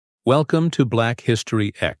Welcome to Black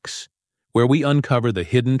History X, where we uncover the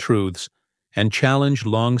hidden truths and challenge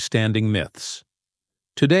long-standing myths.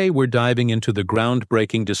 Today we're diving into the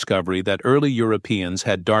groundbreaking discovery that early Europeans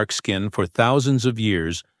had dark skin for thousands of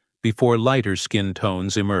years before lighter skin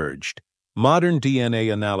tones emerged. Modern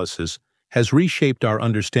DNA analysis has reshaped our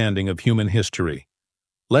understanding of human history.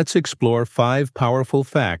 Let's explore 5 powerful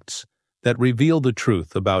facts that reveal the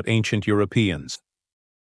truth about ancient Europeans.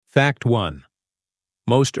 Fact 1.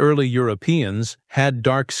 Most early Europeans had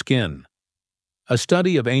dark skin. A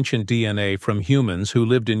study of ancient DNA from humans who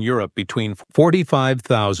lived in Europe between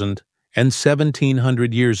 45,000 and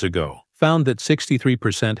 1,700 years ago found that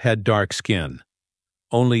 63% had dark skin.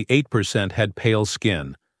 Only 8% had pale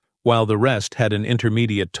skin, while the rest had an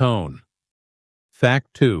intermediate tone. Fact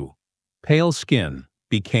 2. Pale skin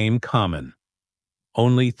became common.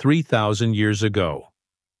 Only 3,000 years ago.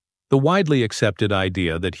 The widely accepted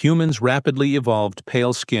idea that humans rapidly evolved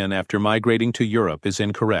pale skin after migrating to Europe is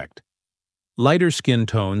incorrect. Lighter skin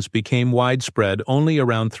tones became widespread only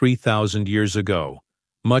around 3,000 years ago,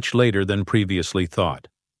 much later than previously thought.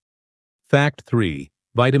 Fact 3.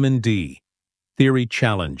 Vitamin D. Theory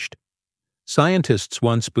challenged. Scientists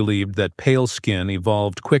once believed that pale skin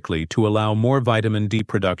evolved quickly to allow more vitamin D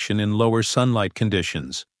production in lower sunlight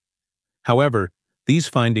conditions. However, these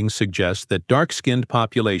findings suggest that dark-skinned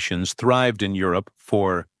populations thrived in Europe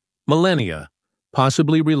for millennia,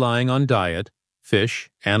 possibly relying on diet, fish,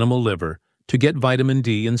 animal liver, to get vitamin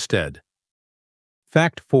D instead.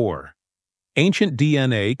 Fact 4. Ancient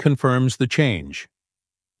DNA confirms the change.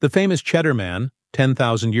 The famous Cheddar man,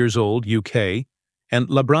 10,000 years old, UK, and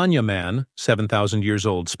Braña man, 7,000 years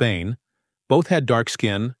old, Spain, both had dark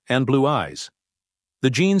skin and blue eyes.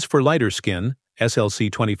 The genes for lighter skin,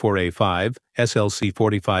 SLC24A5,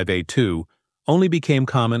 SLC45A2, only became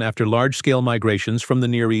common after large-scale migrations from the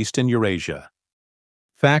Near East and Eurasia.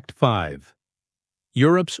 Fact 5.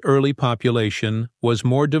 Europe's early population was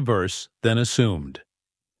more diverse than assumed.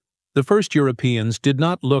 The first Europeans did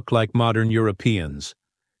not look like modern Europeans.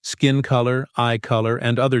 Skin color, eye color,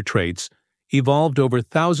 and other traits evolved over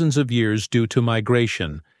thousands of years due to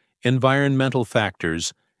migration, environmental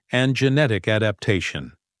factors, and genetic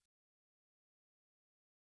adaptation.